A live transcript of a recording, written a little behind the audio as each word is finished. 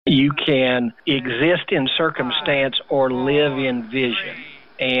You can exist in circumstance or live in vision.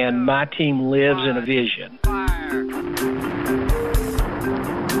 And my team lives in a vision.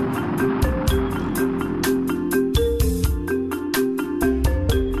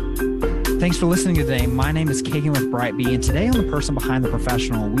 Thanks for listening today. My name is Kagan with BriteBee, and today on The Person Behind the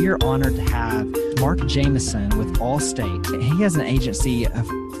Professional, we are honored to have Mark Jameson with Allstate. He has an agency of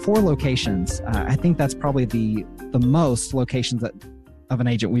 4 locations. I think that's probably the most locations of an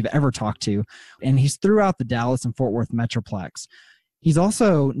agent we've ever talked to, and he's throughout the Dallas and Fort Worth Metroplex. He's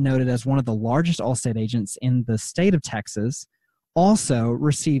also noted as one of the largest Allstate agents in the state of Texas, also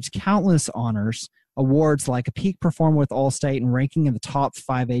receives countless honors, awards like a peak performer with Allstate and ranking in the top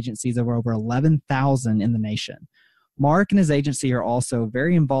 5 agencies of over 11,000 in the nation. Mark and his agency are also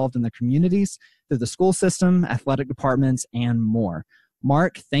very involved in the communities through the school system, athletic departments, and more.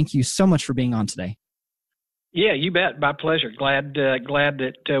 Mark, thank you so much for being on today. Yeah, you bet. My pleasure. Glad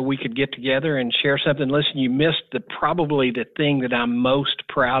that we could get together and share something. Listen, you missed probably the thing that I'm most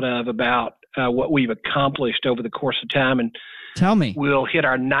proud of about what we've accomplished over the course of time. And tell me. We'll hit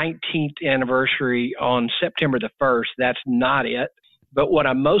our 19th anniversary on September the 1st. That's not it. But what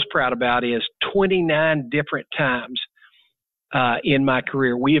I'm most proud about is 29 different times in my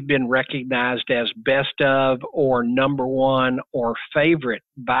career, we have been recognized as best of or number one or favorite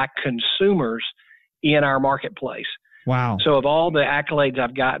by consumers in our marketplace. Wow. So of all the accolades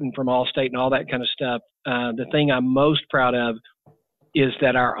I've gotten from Allstate and all that kind of stuff, the thing I'm most proud of is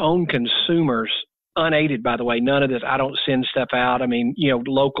that our own consumers, unaided, by the way, none of this, I don't send stuff out. I mean,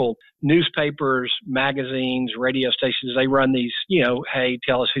 local newspapers, magazines, radio stations, they run these, hey,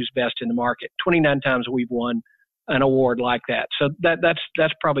 tell us who's best in the market. 29 times we've won an award like that. So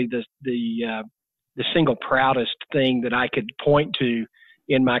that's probably the single proudest thing that I could point to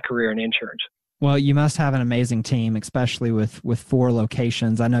in my career in insurance. Well, you must have an amazing team, especially with 4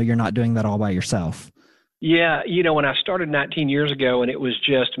 locations. I know you're not doing that all by yourself. Yeah, when I started 19 years ago and it was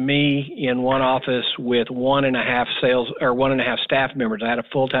just me in one office with 1.5 staff members. I had a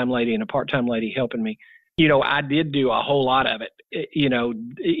full-time lady and a part-time lady helping me. I did do a whole lot of it.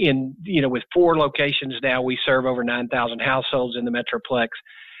 With 4 locations now, we serve over 9,000 households in the Metroplex.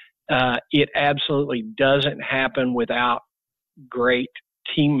 It absolutely doesn't happen without great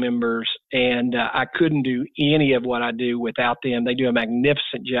team members, and I couldn't do any of what I do without them. They do a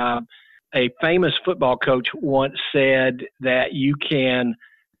magnificent job. A famous football coach once said that you can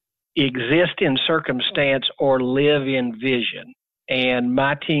exist in circumstance or live in vision. And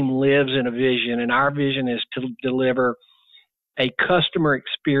my team lives in a vision, and our vision is to deliver a customer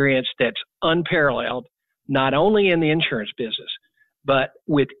experience that's unparalleled, not only in the insurance business, but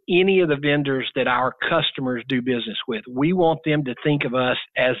with any of the vendors that our customers do business with. We want them to think of us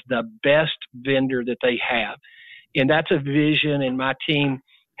as the best vendor that they have. And that's a vision, and my team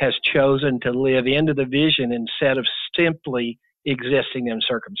has chosen to live into the vision instead of simply existing in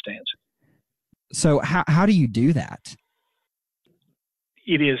circumstance. So how do you do that?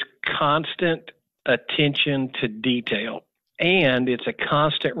 It is constant attention to detail, and it's a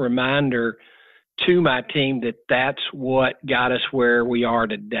constant reminder to my team that that's what got us where we are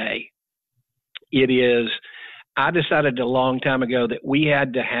today. I decided a long time ago that we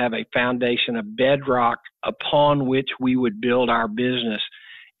had to have a foundation, a bedrock upon which we would build our business.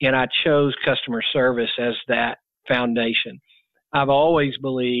 And I chose customer service as that foundation. I've always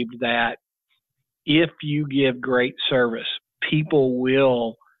believed that if you give great service, people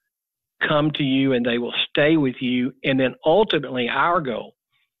will come to you and they will stay with you. And then ultimately our goal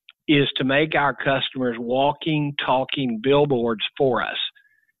is to make our customers walking, talking billboards for us,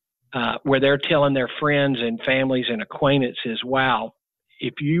 where they're telling their friends and families and acquaintances, wow,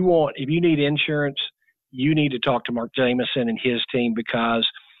 if you need insurance, you need to talk to Mark Jameson and his team because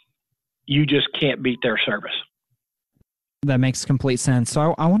you just can't beat their service. That makes complete sense.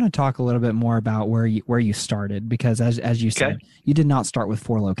 So I want to talk a little bit more about where you started, because as you said, you did not start with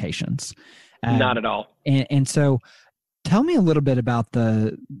 4 locations. Not at all. And so tell me a little bit about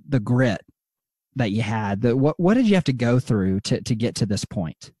the grit that you had. What did you have to go through to get to this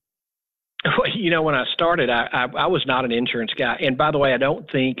point? Well, when I started, I was not an insurance guy. And by the way, I don't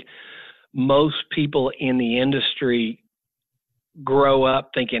think most people in the industry grow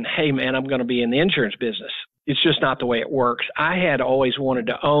up thinking, hey, man, I'm going to be in the insurance business. It's just not the way it works. I had always wanted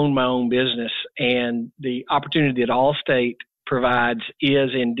to own my own business, and the opportunity that Allstate provides is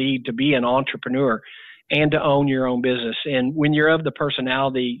indeed to be an entrepreneur and to own your own business. And when you're of the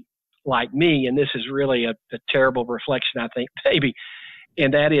personality like me, and this is really a terrible reflection, I think, maybe,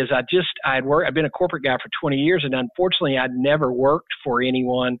 and that is I've been a corporate guy for 20 years, and unfortunately I'd never worked for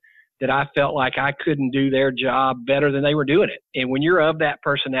anyone that I felt like I couldn't do their job better than they were doing it. And when you're of that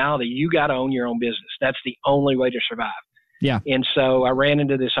personality, you got to own your own business. That's the only way to survive. Yeah. And so I ran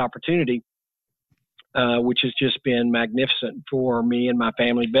into this opportunity, which has just been magnificent for me and my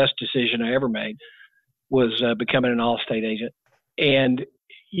family. Best decision I ever made was becoming an Allstate agent. And,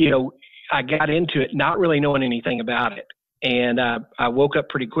 I got into it not really knowing anything about it. And I woke up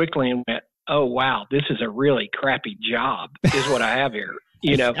pretty quickly and went, oh, wow, this is a really crappy job is what I have here,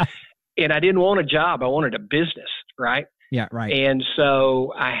 And I didn't want a job. I wanted a business, right? Yeah, right. And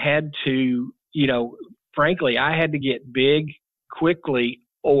so I had to, frankly, I had to get big quickly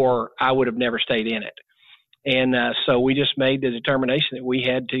or I would have never stayed in it. And so we just made the determination that we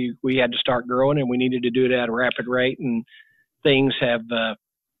had to start growing, and we needed to do it at a rapid rate. And things have,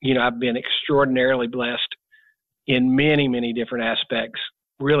 I've been extraordinarily blessed in many, many different aspects,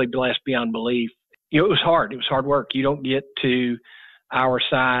 really blessed beyond belief. It was hard. It was hard work. You don't get to our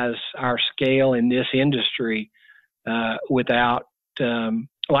size, our scale in this industry without,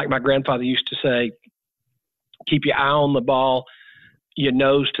 like my grandfather used to say, keep your eye on the ball, your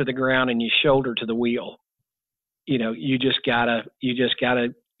nose to the ground, and your shoulder to the wheel. You just gotta,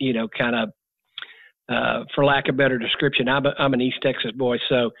 kind of, for lack of better description, I'm an East Texas boy,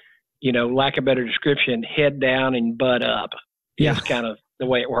 so, lack of better description, head down and butt up. Yeah. Is kind of the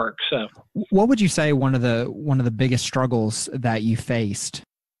way it works. So, what would you say one of the biggest struggles that you faced?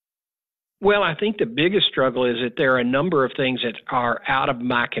 Well, I think the biggest struggle is that there are a number of things that are out of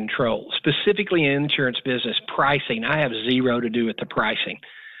my control, specifically in insurance business. Pricing, I have zero to do with the pricing.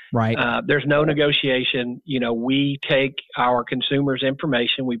 Right. There's no negotiation. We take our consumers'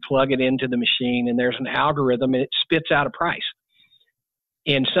 information, we plug it into the machine, and there's an algorithm, and it spits out a price.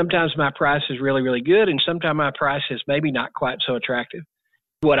 And sometimes my price is really, really good, and sometimes my price is maybe not quite so attractive.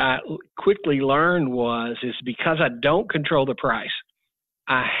 What I quickly learned is because I don't control the price,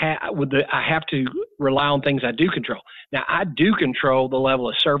 I have to rely on things I do control. Now, I do control the level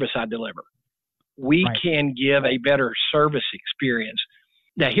of service I deliver. We can give a better service experience.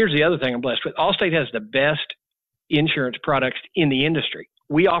 Now, here's the other thing I'm blessed with. Allstate has the best insurance products in the industry.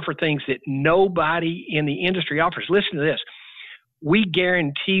 We offer things that nobody in the industry offers. Listen to this. We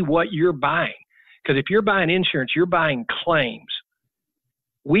guarantee what you're buying. Because if you're buying insurance, you're buying claims.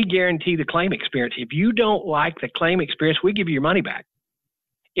 We guarantee the claim experience. If you don't like the claim experience, we give you your money back.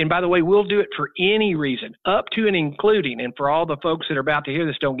 And by the way, we'll do it for any reason, up to and including, and for all the folks that are about to hear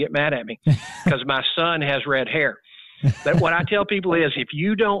this, don't get mad at me, because my son has red hair. But what I tell people is, if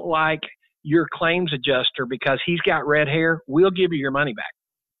you don't like your claims adjuster because he's got red hair, we'll give you your money back.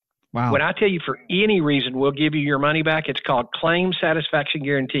 Wow. When I tell you for any reason we'll give you your money back, it's called Claim Satisfaction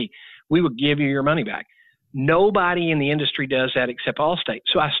Guarantee. We will give you your money back. Nobody in the industry does that except Allstate.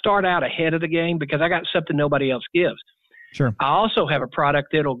 So I start out ahead of the game because I got something nobody else gives. Sure. I also have a product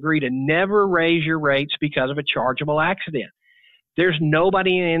that'll agree to never raise your rates because of a chargeable accident. There's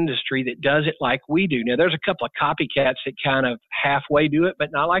nobody in the industry that does it like we do. Now, there's a couple of copycats that kind of halfway do it,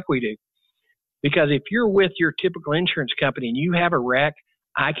 but not like we do. Because if you're with your typical insurance company and you have a wreck,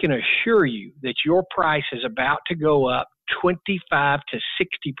 I can assure you that your price is about to go up 25 to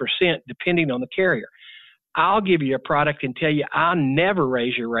 60% depending on the carrier. I'll give you a product and tell you I'll never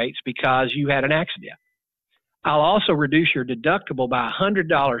raise your rates because you had an accident. I'll also reduce your deductible by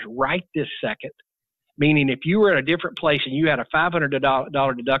 $100 right this second, meaning if you were at a different place and you had a $500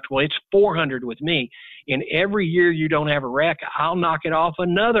 deductible, it's $400 with me. And every year you don't have a wreck, I'll knock it off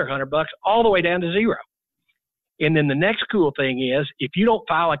another $100 all the way down to zero. And then the next cool thing is, if you don't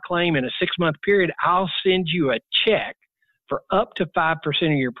file a claim in a 6-month period, I'll send you a check for up to 5%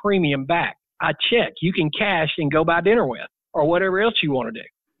 of your premium back. A check you can cash and go buy dinner with or whatever else you want to do.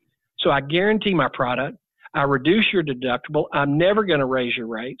 So I guarantee my product. I reduce your deductible. I'm never going to raise your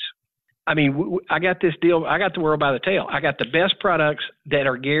rates. I mean, I got this deal. I got the world by the tail. I got the best products that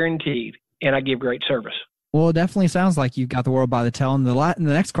are guaranteed, and I give great service. Well, it definitely sounds like you've got the world by the tail. And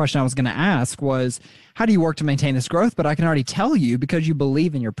the next question I was going to ask was, how do you work to maintain this growth? But I can already tell you, because you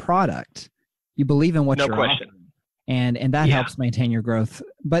believe in your product. You believe in what you're offering. And that helps maintain your growth.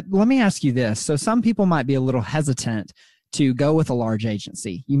 But let me ask you this. So some people might be a little hesitant to go with a large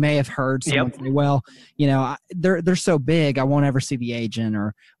agency. You may have heard someone say, well, they're so big, I won't ever see the agent.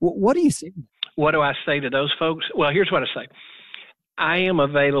 Or what do you see? What do I say to those folks? Well, here's what I say. I am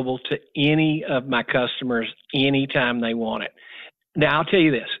available to any of my customers anytime they want it. Now, I'll tell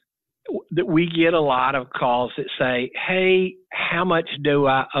you this, that we get a lot of calls that say, hey, how much do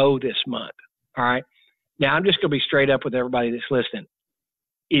I owe this month? All right. Now, I'm just going to be straight up with everybody that's listening.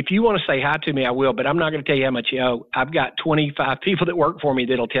 If you want to say hi to me, I will, but I'm not going to tell you how much you owe. I've got 25 people that work for me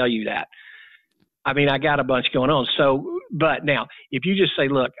that'll tell you that. I mean, I got a bunch going on. So But now, if you just say,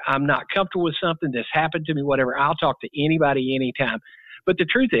 look, I'm not comfortable with something, this happened to me, whatever, I'll talk to anybody anytime. But the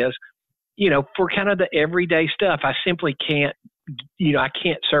truth is, for kind of the everyday stuff, I simply can't, I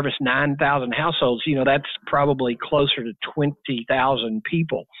can't service 9,000 households. That's probably closer to 20,000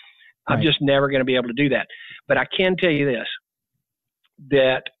 people. Right. I'm just never going to be able to do that. But I can tell you this,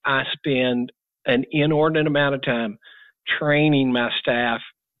 that I spend an inordinate amount of time training my staff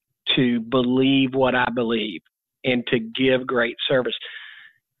to believe what I believe and to give great service.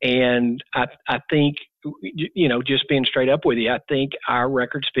 And I think, just being straight up with you, I think our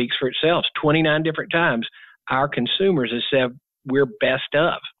record speaks for itself. 29 different times, our consumers have said we're best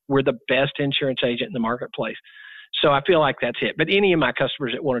of. We're the best insurance agent in the marketplace. So I feel like that's it. But any of my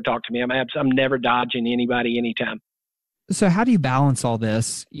customers that want to talk to me, I'm never dodging anybody anytime. So how do you balance all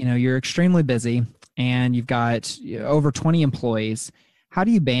this? You're extremely busy and you've got over 20 employees. How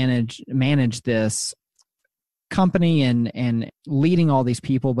do you manage this company and leading all these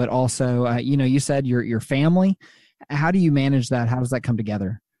people, but also, you said your family. How do you manage that? How does that come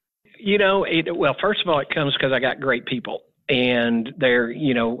together? Well, first of all, it comes because I got great people, and they're,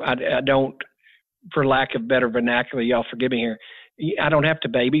 I don't, for lack of better vernacular, y'all forgive me here, I don't have to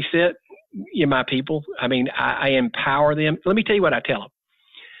babysit my people. I mean, I empower them. Let me tell you what I tell them.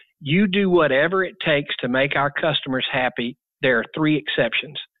 You do whatever it takes to make our customers happy. There are 3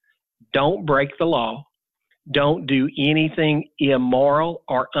 exceptions. Don't break the law. Don't do anything immoral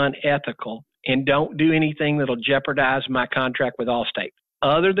or unethical, and don't do anything that'll jeopardize my contract with Allstate.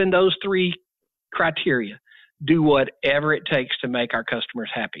 Other than those 3 criteria, do whatever it takes to make our customers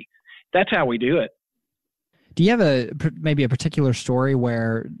happy. That's how we do it. Do you have maybe a particular story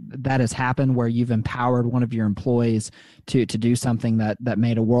where that has happened, where you've empowered one of your employees to do something that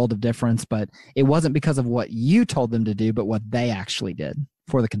made a world of difference, but it wasn't because of what you told them to do, but what they actually did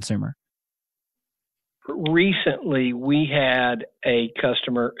for the consumer? Recently, we had a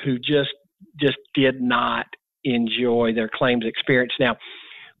customer who just did not enjoy their claims experience. Now,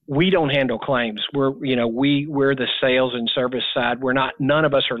 we don't handle claims. We're the sales and service side. None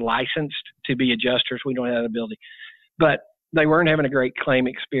of us are licensed to be adjusters. We don't have that ability. But they weren't having a great claim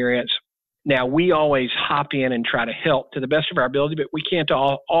experience. Now, we always hop in and try to help to the best of our ability, but we can't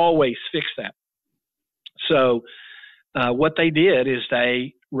always fix that. So what they did is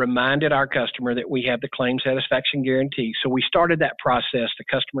they reminded our customer that we have the claim satisfaction guarantee. So we started that process. The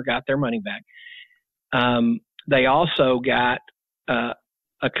customer got their money back. They also got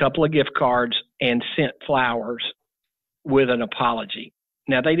a couple of gift cards and sent flowers with an apology.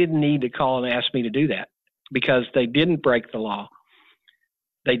 Now, they didn't need to call and ask me to do that because they didn't break the law.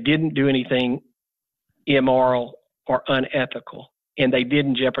 They didn't do anything immoral or unethical, and they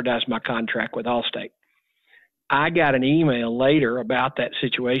didn't jeopardize my contract with Allstate. I got an email later about that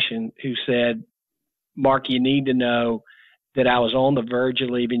situation who said, Mark, you need to know that I was on the verge of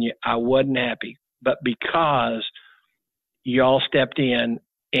leaving you. I wasn't happy, but because y'all stepped in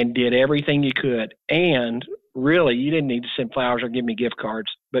and did everything you could, and really you didn't need to send flowers or give me gift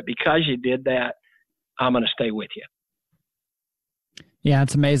cards, but because you did that, I'm going to stay with you. Yeah,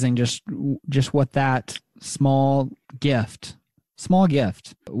 it's amazing just what that small gift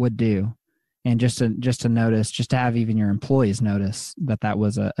would do. And just to notice, just to have even your employees notice that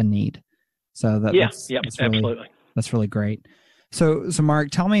was a need. So that's absolutely. That's really great. So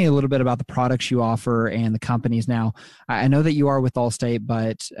Mark, tell me a little bit about the products you offer and the companies. Now, I know that you are with Allstate,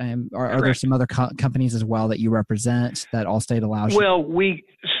 but are there some other companies as well that you represent that Allstate allows you? Well,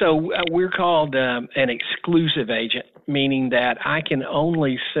 we're called an exclusive agent, meaning that I can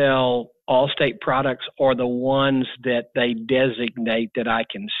only sell Allstate products or the ones that they designate that I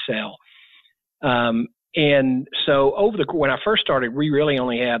can sell. And so when I first started, we really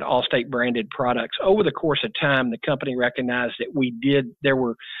only had Allstate branded products. Over the course of time, the company recognized that there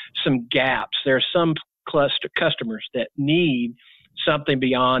were some gaps. There are some customers that need something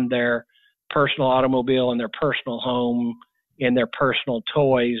beyond their personal automobile and their personal home and their personal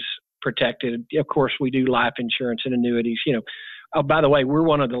toys protected. Of course, we do life insurance and annuities. Oh, by the way, we're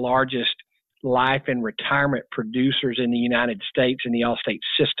one of the largest life and retirement producers in the United States in the Allstate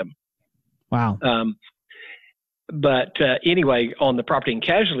system. Wow. But anyway, on the property and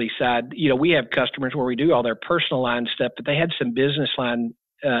casualty side, we have customers where we do all their personal line stuff, but they had some business line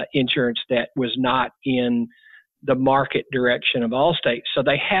insurance that was not in the market direction of Allstate. So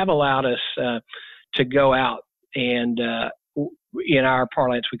they have allowed us to go out and, in our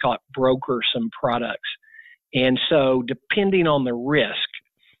parlance, we call it broker some products. And so depending on the risk,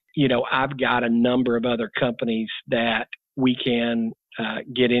 I've got a number of other companies that we can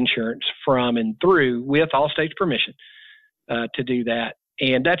get insurance from and through with Allstate's permission to do that.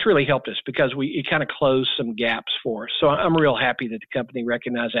 And that's really helped us because it kind of closed some gaps for us. So I'm real happy that the company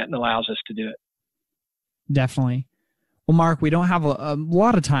recognized that and allows us to do it. Definitely. Well, Mark, we don't have a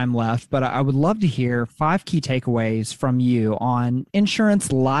lot of time left, but I would love to hear 5 key takeaways from you on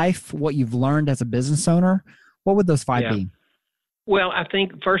insurance, life, what you've learned as a business owner. What would those 5 be? Well, I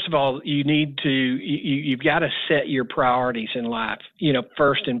think, first of all, you've got to set your priorities in life,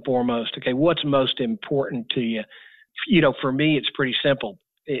 first and foremost. Okay, what's most important to you? For me, it's pretty simple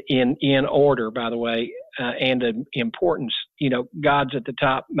in order, by the way, and the importance. God's at the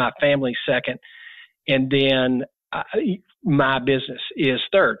top, my family second, and then my business is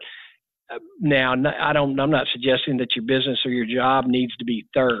third. Now, I'm not suggesting that your business or your job needs to be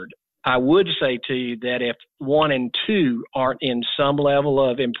third. I would say to you that if 1 and 2 aren't in some level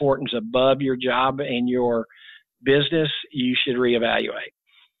of importance above your job and your business, you should reevaluate.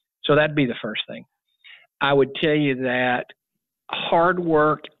 So that'd be the first thing. I would tell you that hard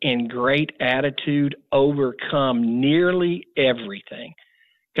work and great attitude overcome nearly everything.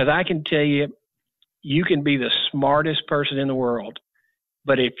 Because I can tell you, you can be the smartest person in the world,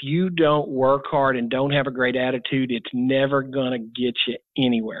 but if you don't work hard and don't have a great attitude, it's never going to get you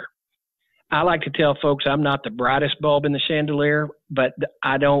anywhere. I like to tell folks I'm not the brightest bulb in the chandelier, but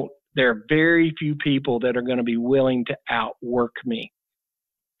there are very few people that are going to be willing to outwork me.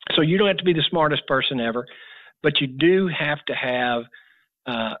 So you don't have to be the smartest person ever, but you do have to have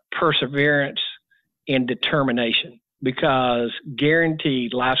perseverance and determination, because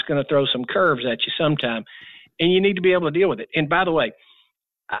guaranteed life's going to throw some curves at you sometime, and you need to be able to deal with it. And by the way,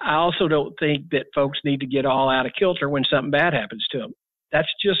 I also don't think that folks need to get all out of kilter when something bad happens to them.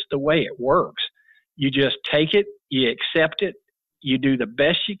 That's just the way it works. You just take it, you accept it, you do the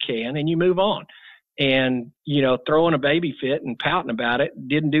best you can, and you move on. And, throwing a baby fit and pouting about it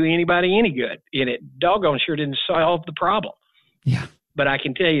didn't do anybody any good. And it doggone sure didn't solve the problem. Yeah. But I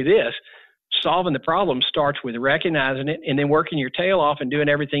can tell you this, solving the problem starts with recognizing it and then working your tail off and doing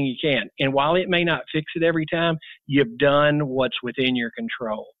everything you can. And while it may not fix it every time, you've done what's within your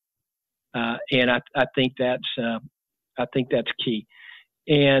control. And I think that's key.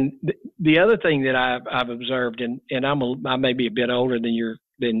 And the other thing that I've observed, and I may be a bit older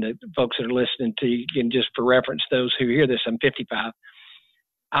than the folks that are listening to you, and just for reference, those who hear this, I'm 55.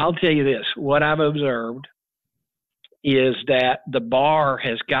 I'll tell you this, what I've observed is that the bar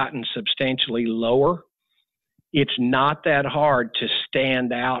has gotten substantially lower. It's not that hard to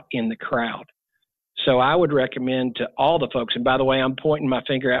stand out in the crowd. So I would recommend to all the folks, and by the way, I'm pointing my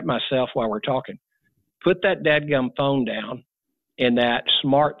finger at myself while we're talking, put that dadgum phone down and that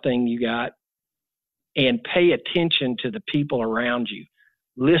smart thing you got and pay attention to the people around you.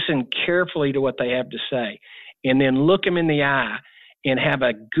 Listen carefully to what they have to say, and then look them in the eye and have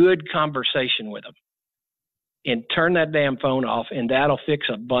a good conversation with them. And turn that damn phone off, and that'll fix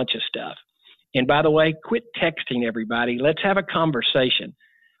a bunch of stuff. And by the way, quit texting everybody. Let's have a conversation.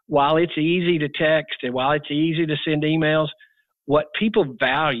 While it's easy to text and while it's easy to send emails, what people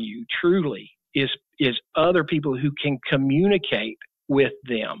value truly is other people who can communicate with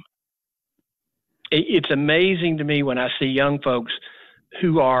them. It's amazing to me when I see young folks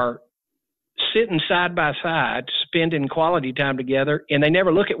who are sitting side by side, spending quality time together, and they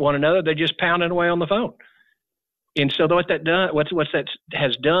never look at one another. They're just pounding away on the phone. And so what that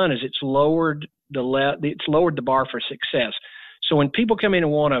has done is it's lowered the bar for success. So when people come in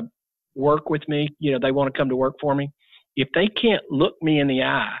and want to work with me, they want to come to work for me. If they can't look me in the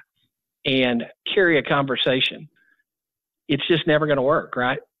eye and carry a conversation, it's just never going to work,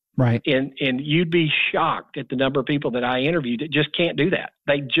 right? Right. And you'd be shocked at the number of people that I interviewed that just can't do that.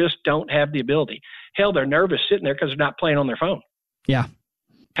 They just don't have the ability. Hell, they're nervous sitting there because they're not playing on their phone. Yeah.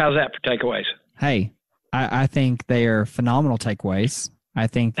 How's that for takeaways? Hey, I think they are phenomenal takeaways. I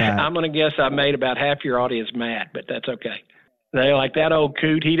think that I'm going to guess I made about half your audience mad, but that's okay. They're like, that old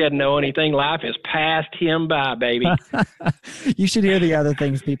coot, he doesn't know anything. Life has passed him by, baby. You should hear the other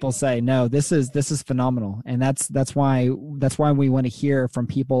things people say. No, this is phenomenal. And that's why we want to hear from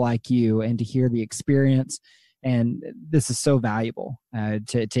people like you and to hear the experience. And this is so valuable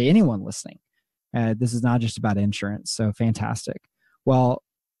to anyone listening. This is not just about insurance. So fantastic. Well,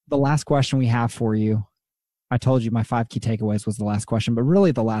 the last question we have for you, I told you my 5 key takeaways was the last question, but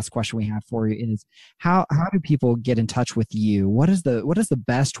really the last question we have for you is how do people get in touch with you? What is the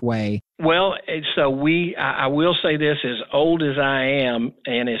best way? Well, so I will say this, as old as I am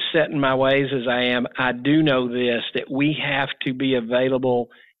and as set in my ways as I am, I do know this, that we have to be available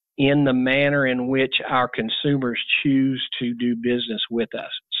in the manner in which our consumers choose to do business with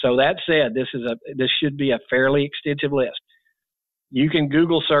us. So that said, this should be a fairly extensive list. You can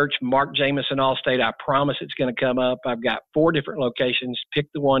Google search Mark Jameson Allstate. I promise it's going to come up. I've got 4 different locations. Pick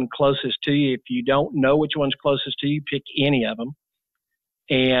the one closest to you. If you don't know which one's closest to you, pick any of them.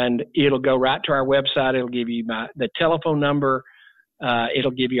 And it'll go right to our website. It'll give you the telephone number.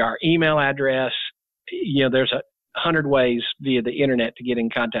 It'll give you our email address. There's 100 ways via the internet to get in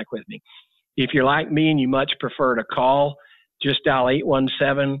contact with me. If you're like me and you much prefer to call, just dial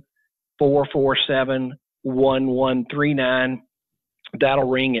 817-447-1139. That'll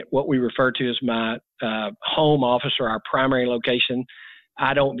ring at what we refer to as my home office or our primary location.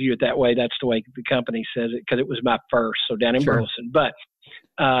 I don't view it that way. That's the way the company says it because it was my first, so down in Burleson. But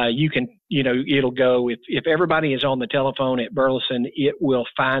you can, it'll go, if everybody is on the telephone at Burleson, it will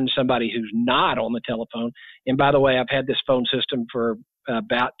find somebody who's not on the telephone. And by the way, I've had this phone system for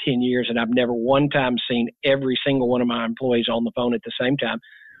about 10 years, and I've never one time seen every single one of my employees on the phone at the same time.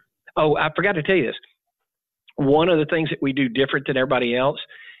 Oh, I forgot to tell you this. One of the things that we do different than everybody else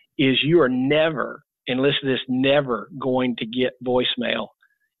is you are never, and listen to this, never going to get voicemail.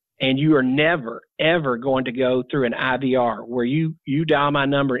 And you are never, ever going to go through an IVR where you dial my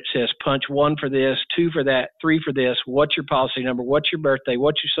number. It says punch 1 for this, 2 for that, 3 for this. What's your policy number? What's your birthday?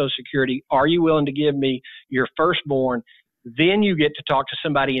 What's your Social Security? Are you willing to give me your firstborn? Then you get to talk to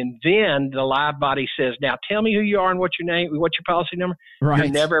somebody, and then the live body says, now tell me who you are and what's your name, what's your policy number. Right. You're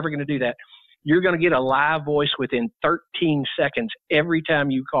never, ever going to do that. You're going to get a live voice within 13 seconds every time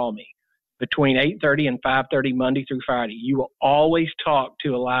you call me between 8:30 and 5:30 Monday through Friday. You will always talk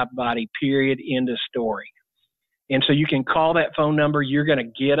to a live body, period, end of story. And so you can call that phone number. You're going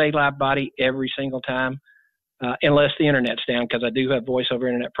to get a live body every single time, unless the internet's down, because I do have voice over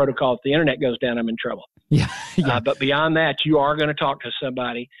internet protocol. If the internet goes down, I'm in trouble. Yeah. But beyond that, you are going to talk to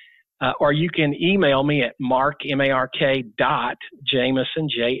somebody. Or you can email me at mark.jameson,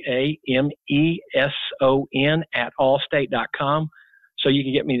 JAMESON @allstate.com. So you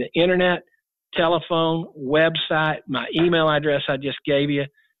can get me the internet, telephone, website, my email address I just gave you.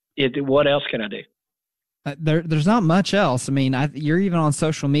 What else can I do? There's not much else. I mean, you're even on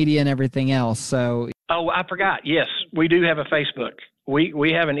social media and everything else. So. Oh, I forgot. Yes, we do have a Facebook.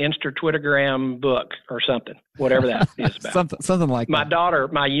 We have an Twittergram book or something, whatever that is about. something like that.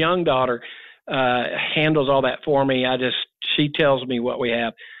 My young daughter, handles all that for me. She tells me what we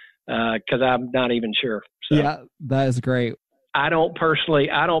have because I'm not even sure. So. Yeah, that is great. I don't personally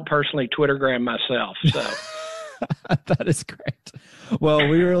Twittergram myself. So that is great. Well,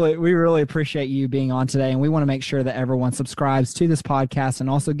 we really appreciate you being on today, and we want to make sure that everyone subscribes to this podcast and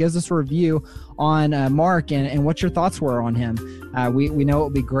also gives us a review on Mark and what your thoughts were on him. We know it will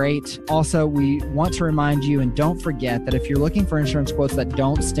be great. Also, we want to remind you, and don't forget that if you're looking for insurance quotes that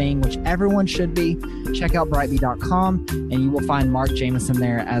don't sting, which everyone should be, check out BriteBee.com, and you will find Mark Jameson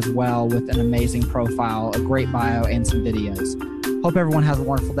there as well with an amazing profile, a great bio, and some videos. Hope everyone has a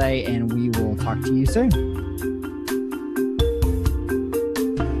wonderful day, and we will talk to you soon.